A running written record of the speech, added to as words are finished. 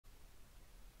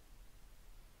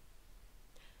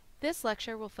This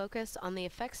lecture will focus on the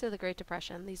effects of the Great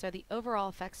Depression. These are the overall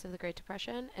effects of the Great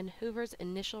Depression and Hoover's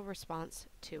initial response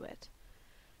to it.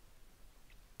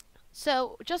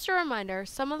 So, just a reminder,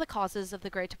 some of the causes of the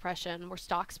Great Depression were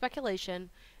stock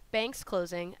speculation, banks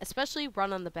closing, especially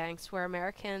run on the banks, where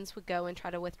Americans would go and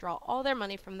try to withdraw all their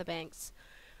money from the banks,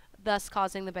 thus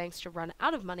causing the banks to run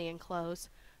out of money and close,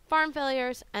 farm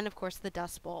failures, and of course the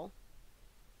Dust Bowl.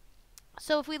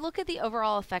 So if we look at the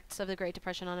overall effects of the Great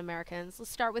Depression on Americans,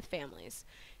 let's start with families.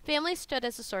 Families stood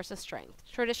as a source of strength,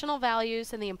 traditional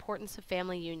values, and the importance of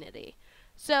family unity.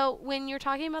 So when you're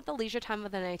talking about the leisure time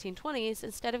of the 1920s,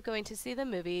 instead of going to see the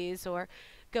movies or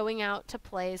going out to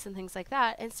plays and things like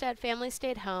that, instead families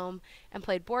stayed home and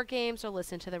played board games or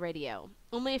listened to the radio.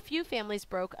 Only a few families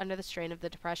broke under the strain of the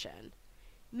Depression.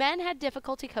 Men had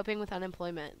difficulty coping with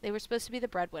unemployment. They were supposed to be the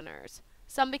breadwinners.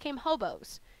 Some became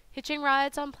hobos, hitching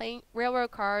rides on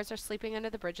railroad cars or sleeping under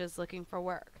the bridges looking for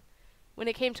work. When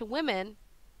it came to women,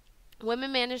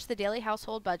 women managed the daily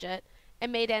household budget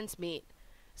and made ends meet.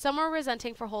 Some were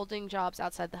resenting for holding jobs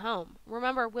outside the home.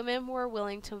 Remember, women were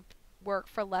willing to work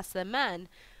for less than men,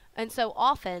 and so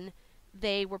often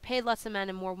they were paid less than men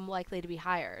and more likely to be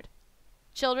hired.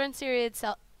 Children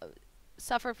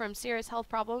suffered from serious health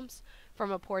problems,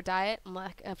 from a poor diet and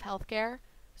lack of health care.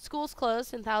 Schools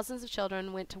closed and thousands of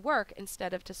children went to work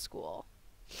instead of to school.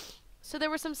 So there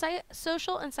were some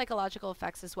social and psychological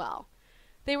effects as well.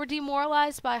 They were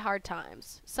demoralized by hard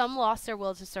times. Some lost their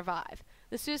will to survive.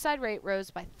 The suicide rate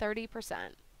rose by 30%.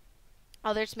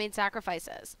 Others made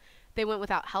sacrifices. They went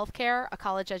without health care, a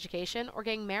college education, or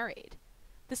getting married.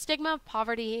 The stigma of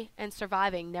poverty and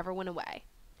surviving never went away.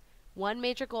 One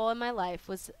major goal in my life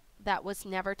was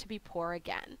never to be poor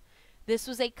again. This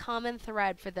was a common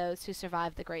thread for those who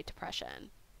survived the Great Depression.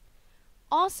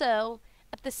 Also,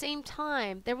 at the same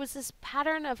time, there was this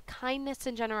pattern of kindness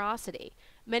and generosity.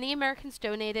 Many Americans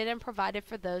donated and provided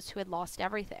for those who had lost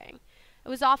everything. It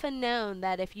was often known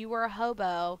that if you were a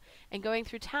hobo and going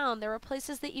through town, there were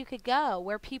places that you could go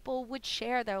where people would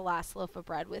share their last loaf of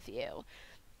bread with you,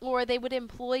 or they would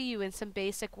employ you in some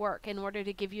basic work in order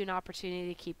to give you an opportunity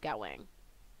to keep going.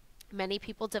 Many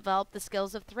people developed the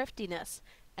skills of thriftiness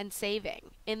and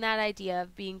saving in that idea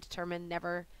of being determined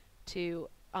never to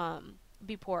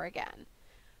be poor again.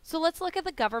 So let's look at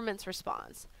the government's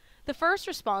response. The first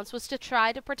response was to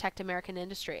try to protect American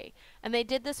industry, and they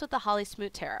did this with the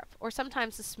Hawley-Smoot tariff, or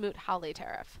sometimes the Smoot-Hawley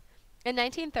tariff. In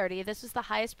 1930, this was the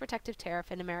highest protective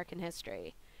tariff in American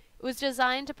history. It was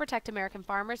designed to protect American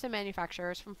farmers and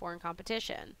manufacturers from foreign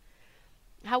competition.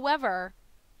 However,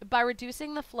 by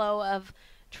reducing the flow of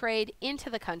trade into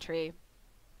the country,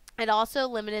 it also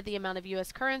limited the amount of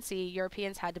U.S. currency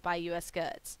Europeans had to buy U.S.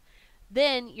 goods.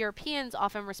 Then, Europeans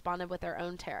often responded with their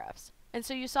own tariffs. And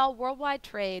so you saw worldwide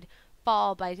trade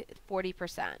fall by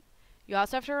 40%. You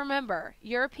also have to remember,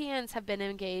 Europeans have been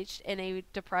engaged in a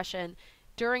depression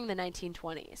during the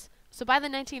 1920s. So by the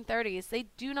 1930s, they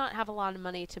do not have a lot of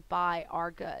money to buy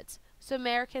our goods. So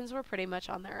Americans were pretty much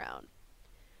on their own.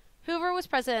 Hoover was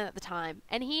president at the time,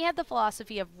 and he had the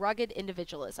philosophy of rugged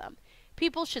individualism.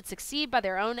 People should succeed by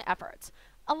their own efforts.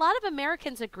 A lot of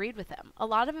Americans agreed with him. A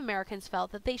lot of Americans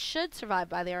felt that they should survive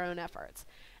by their own efforts,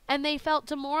 and they felt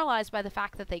demoralized by the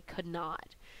fact that they could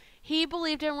not. He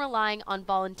believed in relying on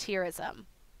volunteerism.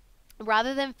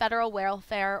 Rather than federal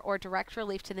welfare or direct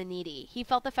relief to the needy, he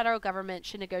felt the federal government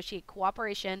should negotiate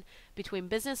cooperation between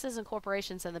businesses and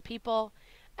corporations and the people,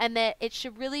 and that it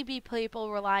should really be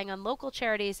people relying on local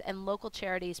charities and local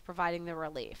charities providing the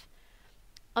relief.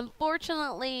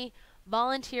 Unfortunately,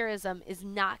 volunteerism is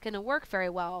not going to work very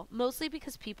well, mostly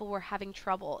because people were having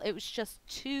trouble. It was just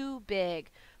too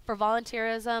big for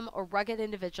volunteerism or rugged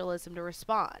individualism to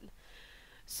respond.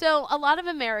 So a lot of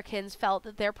Americans felt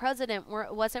that their president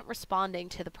wasn't responding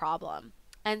to the problem.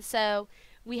 And so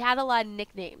we had a lot of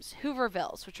nicknames.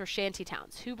 Hoovervilles, which were shanty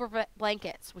towns. Hoover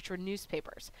blankets, which were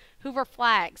newspapers. Hoover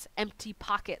flags, empty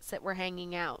pockets that were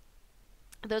hanging out.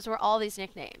 Those were all these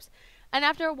nicknames. And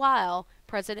after a while,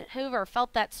 President Hoover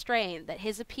felt that strain, that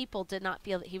his people did not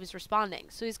feel that he was responding.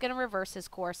 So he's going to reverse his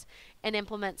course and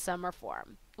implement some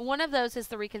reform. One of those is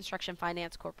the Reconstruction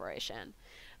Finance Corporation.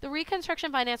 The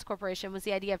Reconstruction Finance Corporation was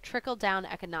the idea of trickle-down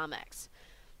economics.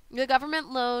 The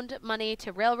government loaned money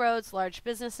to railroads, large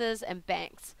businesses, and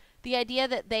banks. The idea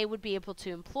that they would be able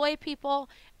to employ people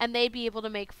and they'd be able to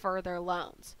make further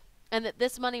loans. And that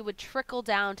this money would trickle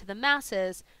down to the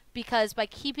masses because by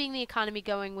keeping the economy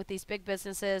going with these big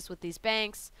businesses, with these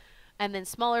banks, and then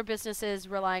smaller businesses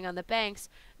relying on the banks,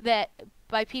 that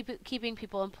by keeping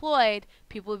people employed,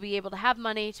 people would be able to have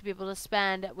money to be able to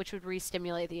spend, which would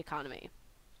re-stimulate the economy.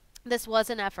 This was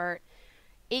an effort.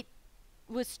 It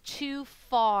was too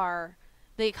far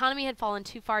The economy had fallen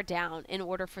too far down in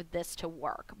order for this to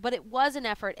work, but it was an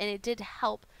effort and it did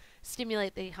help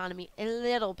stimulate the economy a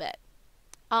little bit.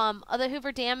 The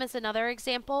Hoover Dam is another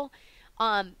example.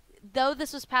 Though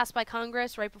this was passed by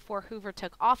Congress right before Hoover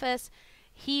took office,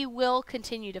 he will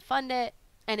continue to fund it,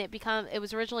 and it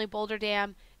was originally Boulder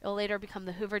Dam. It will later become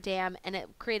the Hoover Dam, and it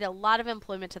created a lot of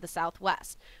employment to the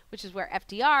Southwest, which is where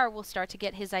FDR will start to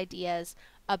get his ideas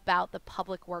about the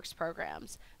public works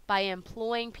programs. By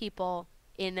employing people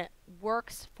in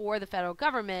works for the federal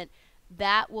government,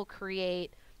 that will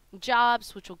create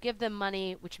jobs, which will give them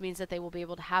money, which means that they will be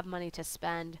able to have money to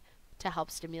spend to help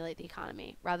stimulate the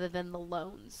economy rather than the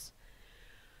loans.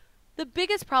 The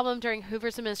biggest problem during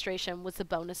Hoover's administration was the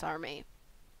bonus army.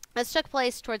 This took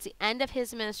place towards the end of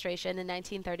his administration in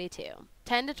 1932.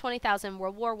 10 to 20,000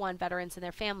 World War I veterans and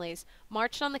their families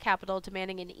marched on the Capitol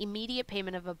demanding an immediate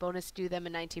payment of a bonus due them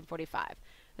in 1945.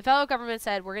 The federal government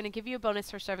said, we're going to give you a bonus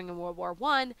for serving in World War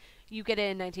I. You get it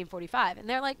in 1945. And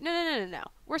they're like, no.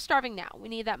 We're starving now. We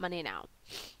need that money now.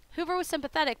 Hoover was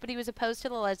sympathetic, but he was opposed to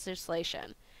the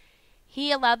legislation.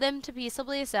 He allowed them to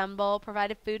peaceably assemble,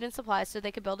 provided food and supplies so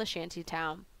they could build a shanty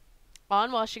town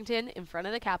on Washington in front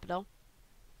of the Capitol.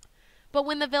 But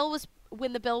when the bill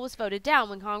was voted down,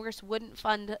 when Congress wouldn't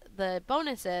fund the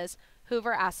bonuses,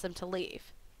 Hoover asked them to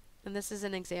leave. And this is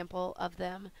an example of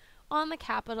them on the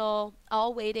Capitol,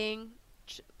 all waiting,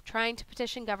 trying to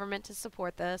petition government to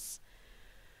support this.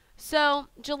 So,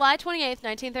 July 28th,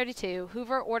 1932,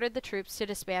 Hoover ordered the troops to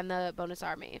disband the bonus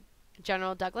army.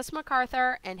 General Douglas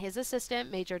MacArthur and his assistant,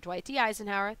 Major Dwight D.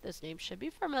 Eisenhower, those names should be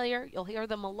familiar, you'll hear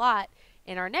them a lot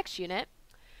in our next unit,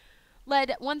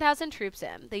 led 1,000 troops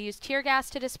in. They used tear gas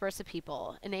to disperse the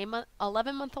people. An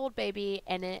 11-month-old baby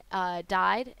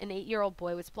died. An 8-year-old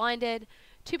boy was blinded.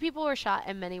 2 people were shot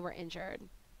and many were injured.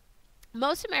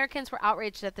 Most Americans were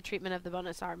outraged at the treatment of the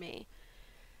bonus army.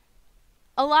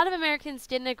 A lot of Americans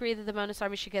didn't agree that the bonus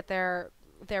army should get their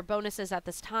bonuses at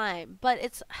this time, but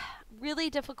it's really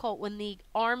difficult when the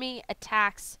army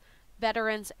attacks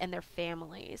veterans and their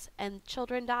families and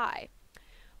children die.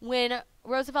 When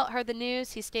Roosevelt heard the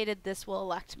news, he stated, "This will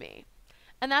elect me."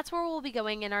 And that's where we'll be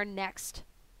going in our next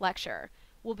lecture.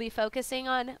 We'll be focusing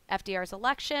on FDR's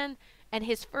election and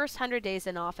his first 100 days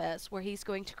in office, where he's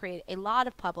going to create a lot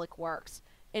of public works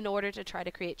in order to try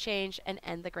to create change and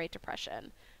end the Great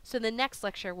Depression. So the next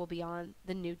lecture will be on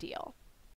the New Deal.